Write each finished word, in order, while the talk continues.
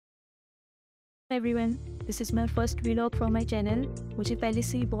Everyone, this is my first vlog from my channel. मुझे पहले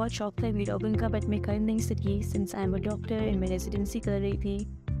से ही बहुत शौक था व्लॉगिंग का, बट मैं कर नहीं सकी since I am a doctor and मैं रेजिडेंसी कर रही थी।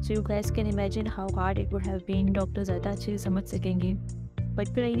 So you guys can imagine how hard it would have been. Doctor ज़्यादा अच्छे से समझ सकेंगे। बट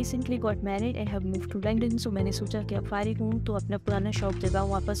फिर I recently got married and have move to London. सो मैंने सोचा कि अब फारिग हूँ तो अपना पुराना शौक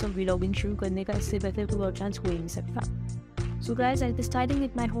जगाऊँ वापस और व्लॉगिंग शुरू करने का। इससे बेहतर कोई और चांस हो ही नहीं सकता। So guys, I starting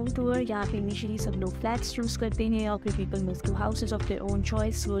with my home tour. यहाँ पे इनिशियली सब लोग फ्लैट्स चूज़ करते हैं और फिर people move to houses of their own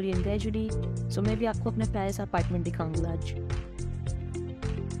choice slowly and gradually. सो मैं भी आपको अपना प्यारा सा अपार्टमेंट दिखाऊंगा आज।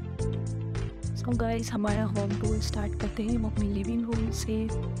 सो गाइस, हमारा होम टूर स्टार्ट करते हैं हम अपनी लिविंग रूम से।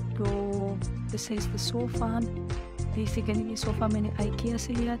 तो this is the sofa. Basically ये सोफ़ा मैंने आइकिया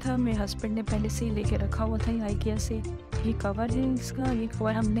से लिया था। मेरे हस्बैंड ने पहले से ही लेके रखा हुआ था आइकिया से। ये कवर है इसका, ये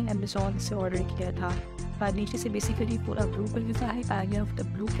कवर हमने अमेज़ॉन से ऑर्डर किया था। नीचे से बेसिकली पूरा ब्लू कलर का है। आगे ऑफ द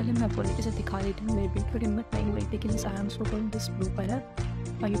ब्लू कलर मैं आपको नीचे से दिखा देती हूँ। मेरी बिल्कुल हिम्मत नहीं हुई, लेकिन I am so going this blue colour.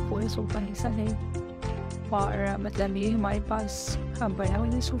 और ये पूरा सोफ़ा ऐसा है। और मतलब ये हमारे पास बड़ा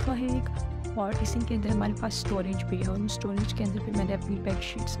वाला सोफ़ा है एक, और इसी के अंदर हमारे पास स्टोरेज भी है। और स्टोरेज के अंदर भी मैंने अपनी बेड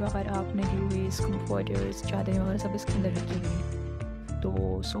शीट्स वगैरह, अपने यूएस कम्फर्टर्स, चादरें वगैरह सब इसके अंदर रखी हुई हैं। तो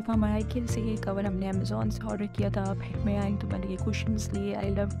सोफ़ा हमारा आइकिया से, ये कवर हमने अमेज़ॉन से ऑर्डर किया था। फिर मैं आई तो मैंने ये कुशन्स लिए। I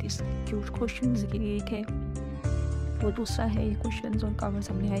love this cute cushions. ये एक है, वो दूसरा है। ये कुशन्स और कवर्स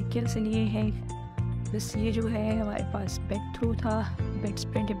हमने आइकिया से लिए हैं। बस ये जो है हमारे पास बेड थ्रो था, बेड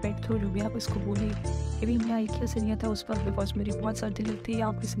स्प्रेड या बेड थ्रो जो भी आप इसको बोले, ये भी हमने आइकिया से लिया था उस वक्त, बिकॉज मेरी बहुत सर्दी लगती है।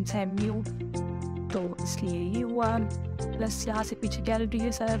 आपकी सिंस हूँ तो इसलिए ये हुआ। प्लस यहाँ से पीछे गैलरी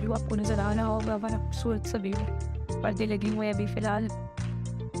है, सारा व्यू आपको नज़र आ रहा होगा, हमारा खूबसूरत सा व्यू। पर्दे लगे हुए हैं अभी फ़िलहाल।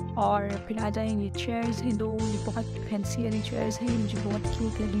 और फिर आ जाएंगे चेयर्स हैं दो। ये बहुत फैंसी वाली चेयर्स हैं, मुझे बहुत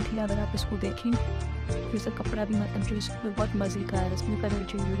क्यूट लगी थी। अगर आप इसको देखें फिर से कपड़ा भी मतलब जो इसमें बहुत मज़े का है, इसमें कलर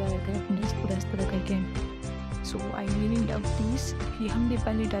चेंज हो रहता है अपने पूरा इस तरह करके। सो आई रियली लव दिस। ये हमने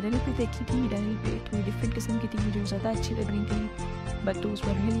पहले डरल पे देखी थी। डरल पे थोड़ी डिफरेंट किस्म की थी, मुझे ज़्यादा अच्छी लग रही थी, but those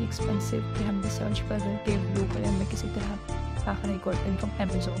were really expensive. फिर हमने सर्च करके ब्लू कलर में किसी तरह आखिर I got them from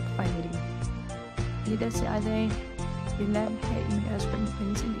Amazon finally. इधर से आ जाए, ये लैम्प है, मेरे हस्बैंड ने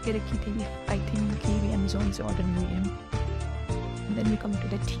पहले से लेके रखी थी। आई थिंक कि भी अमेज़ॉन से ऑर्डर हुई है। Then we come to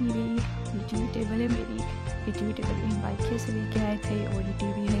the TV. ये टीवी टेबल है मेरी। ये टीवी टेबल भी हम आइकिया से लेके आए थे। और ये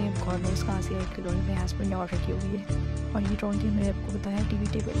टीवी है कॉर्नर्स कहाँ से आए थे, मेरे हस्बैंड ने ऑर्डर की हुई है। और ये ट्रॉन्टी मैंने आपको बताया टीवी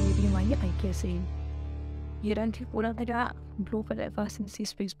टेबल, ये भी हमारी आइकिया से। ये रंग है पूरा मेरा ब्लू कलर का। सिंस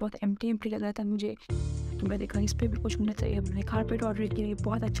स्पेस बहुत एम्प्टी लग रहा था मुझे, तो मैं देखा इस पर भी कुछ होना चाहिए। मैंने कारपेट ऑर्डर किया, ये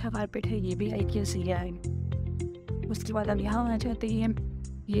बहुत अच्छा कारपेट है, ये भी आइकिया से लिया है। उसके बाद अब यहाँ आ जाते हैं।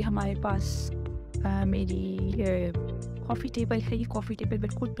 ये हमारे पास मेरी कॉफ़ी टेबल है। ये कॉफ़ी टेबल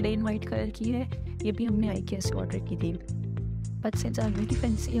बिल्कुल प्लेन वाइट कलर की है। ये भी हमने आइकिया से ऑर्डर की थी। But since I am very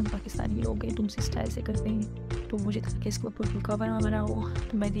fancy, हम पाकिस्तानी लोग हैं, तुमसे स्टाइल से करते हैं, तो मुझे था कि इसको ऊपर कवर बना हो।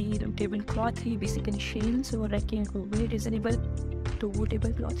 तो मैंने ये टेबल क्लॉथ है बेसिकली शेन से, और रखे हैं वेरी रिजनेबल। तो वो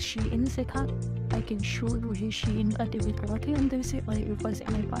टेबल क्लॉथ शीन से था। आई कैन शो मुझे शीन का टेबल क्लॉथ है अंदर से, और ऊपर से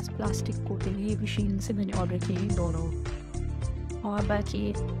हमारे पास प्लास्टिक कोटिंग है। ये भी शीन से मैंने ऑर्डर किए हैं दोनों। और बाकी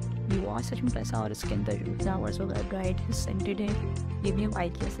ये वॉश सच में पैसा, और इसके अंदर जो फ्लावर्स वगैरह ड्राइड सेंटेड है, ये भी हम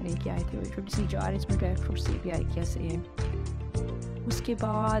आइकिया से लेके आए थे। और छोटी सी जार इसमें ड्राई फ्रूट्स, ये भी आइकिया से है। उसके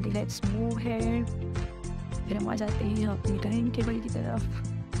बाद लेट्स मूव है। फिर हम आ जाते हैं अपनी डाइनिंग टेबल की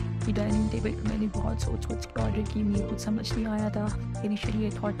तरफ। ये डाइनिंग टेबल मैंने बहुत सोच के ऑर्डर की, मुझे कुछ समझ नहीं आया था। इनिशियली ये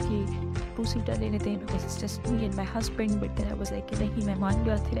थॉट कि 2 सीटर ले लेते हैं, because it's just me and my husband. But then I was like कि नहीं, मेहमान भी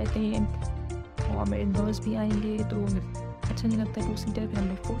आते रहते हैं और मेरे इन-लॉज भी आएंगे, तो अच्छा नहीं लगता 2 सीटर। फिर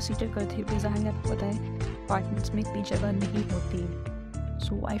हमने 4 सीटर कर थे। फिर ज़ाहिर आपको पता है अपार्टमेंट्स में इतनी जगह नहीं होती।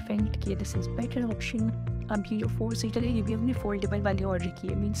 सो आई फेल्ट कि दिस इज़ बेटर ऑप्शन। अब ये जो 4 सीटर है, ये भी हमने फोल्डेबल वाली ऑर्डर की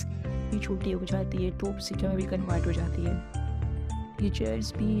है। मीन्स ये छोटी हो जाती है, 2 सीटर में भी कन्वर्ट हो जाती है। ये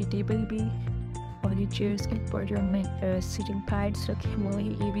चेयर्स भी, ये टेबल भी, और ये चेयर्स के ऊपर जो हमने सीटिंग पैड्स रखे हुए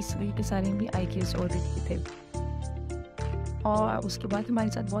हैं, ये भी सभी के सारे भी आइकिया से ऑर्डर किए थे। और उसके बाद हमारे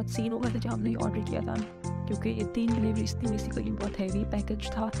साथ बहुत सीन हो गया था जब हमने ऑर्डर किया था, क्योंकि ये 3 डिलीवरीज थी। बेसिकली बहुत हैवी पैकेज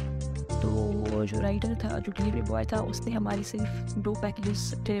था। तो जो राइडर था, जो डिलीवरी बॉय था, उसने हमारी सिर्फ 2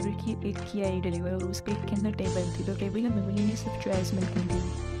 पैकेजेस डिलीवर किए। एक किया ही डिलीवर, और उसके के अंदर टेबल थी। तो टेबल हमें मिली नहीं, सिर्फ चॉइस मिलती थी।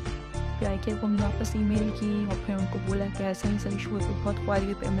 फिर आइकिया को हमने वापस ईमेल की और फिर उनको बोला कि ऐसा ही सही इशू है, तो बहुत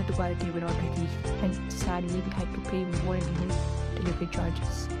क्वालिटी पर हमने दोबारा टेबल ऑर्डर की। And sadly we had to पे more and more delivery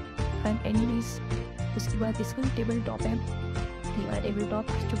charges. And anyways, उसके बाद इसका टेबल टॉप है। हमारा टेबल टॉप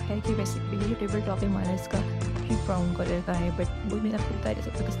जो है कि बेसिकली जो टेबल टॉप है हमारा, इसका ही ब्राउन कलर का है। बट वो मेरा होता है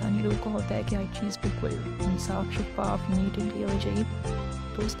जैसे पाकिस्तानी लोगों का होता है कि हर चीज़ बिल्कुल साफ शफाफ नीट एंड क्लियर हो चाहिए।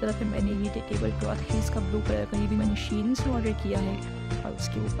 तो उस तरह फिर मैंने ये टेबल क्लॉथ है इसका ब्लू कलर का, ये भी मैंने शीन से ऑर्डर किया है। और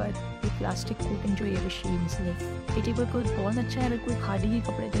उसके ऊपर एक प्लास्टिक कोटिंग जो है मशीन्स ने। ये टेबल क्लॉथ बहुत अच्छा है, अगर कोई खाली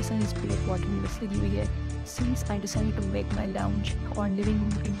कपड़े जैसा इस प्लेट वाटर में लगी हुई है। Since I decided to make my lounge और लिविंग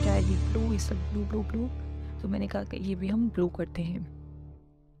रूम इंटायरली ब्लू, इस ब्लू ब्लू ब्लू, तो मैंने कहा कि ये भी हम ब्लू करते हैं।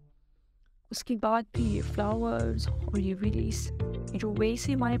 उसके बाद भी ये फ्लावर्स और ये वेस, जो वेस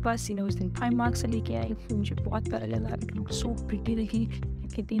है हमारे पास उस दिन प्राइमार्क से लेके आई, मुझे बहुत प्यारा लगा। इट लुक सो प्रिटी, देखी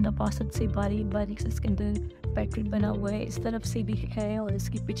कितनी नफासत से बारीक बारीक से इसके अंदर पैटर्न बना हुआ है, इस तरफ से भी है और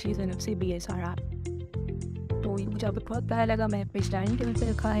इसकी पिछली तरफ से भी है सारा। तो ये मुझे बहुत प्यारा लगा, मैं अपने डाइनिंग टेबल पे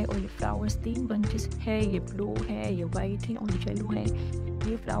रखा है। और ये फ्लावर्स 3 बंचेस है, ये ब्लू है, ये वाइट है और ये येलो है।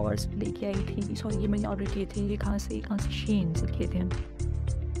 ये फ्लावर्स लेके आई थी, सॉरी ये मैंने ऑर्डर किए थे, ये कहाँ से शेन से किए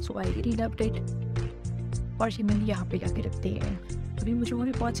थे। सो आई रियली लव्ड इट। और ये मैंने यहाँ पे जाके रखते हैं। अभी मुझे और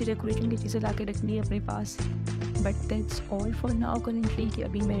भी बहुत सी डेकोरेशन की चीज़ें ला के रखनी है अपने पास, but that's all for now currently, कि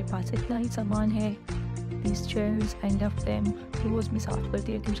अभी मेरे पास इतना ही सामान है। These chairs, I love them. रोज़ मैं साफ़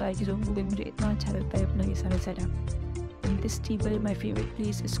करती रहती हूँ सारी चीज़ों को, मुझे इतना अच्छा लगता है अपना ये सारा setup. And this table my favourite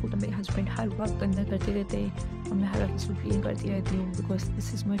place, इसको तो मेरे हस्बैंड हर वक्त गंदा करते रहते हैं और मैं हर वक्त इसको क्लीन करती रहती हूँ, because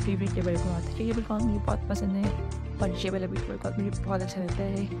this is my favourite table cloth. Table cloth मुझे बहुत पसंद है और ये वाला भी टेबल क्लॉथ मुझे बहुत अच्छा लगता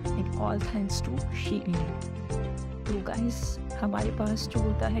है। एंड ऑल थैंक्स टू शीन। तो गाइस, हमारे पास जो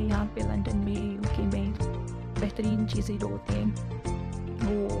होता है यहाँ पे लंदन में, यूके में, बेहतरीन चीज़ें जो होती हैं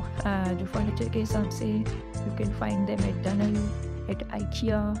वो जो फर्नीचर के हिसाब से you can find them at डनल, eight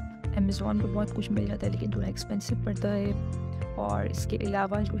IKEA, Amazon पर बहुत कुछ मिल जाता है लेकिन थोड़ा एक्सपेंसिव पड़ता है। और इसके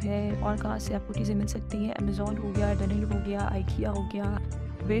अलावा जो है और कहाँ से आपको चीज़ें मिल सकती हैं, अमेज़ॉन हो गया, डनल हो गया, आइकिया हो गया,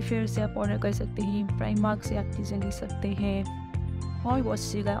 वेफेयर से आप ऑर्डर कर सकते हैं, प्राइमार्क से आप चीज़ें ले सकते हैं और बहुत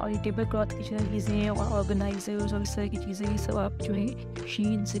सी जगह। और ये टेबल क्लॉथ की चीज़ें और ऑर्गेनाइजर्स और इस तरह की चीज़ें, ये सब आप जो है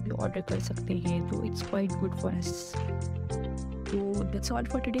शीन से भी ऑर्डर कर सकते हैं, तो it's quite good for us. तो दैट्स ऑल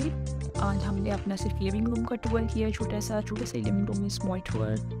फॉर टुडे। आज हमने अपना सिर्फ लिविंग रूम का टूर किया, छोटा सा लिविंग रूम में स्मॉल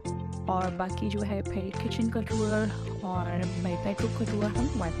टूर, और बाकी जो है फिर किचन का टूर और माई बेडरूम का टूर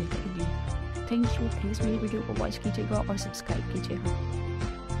हम बाद में करेंगे। थैंक यू, प्लीज़ मेरी वीडियो को वॉच कीजिएगा और सब्सक्राइब कीजिएगा।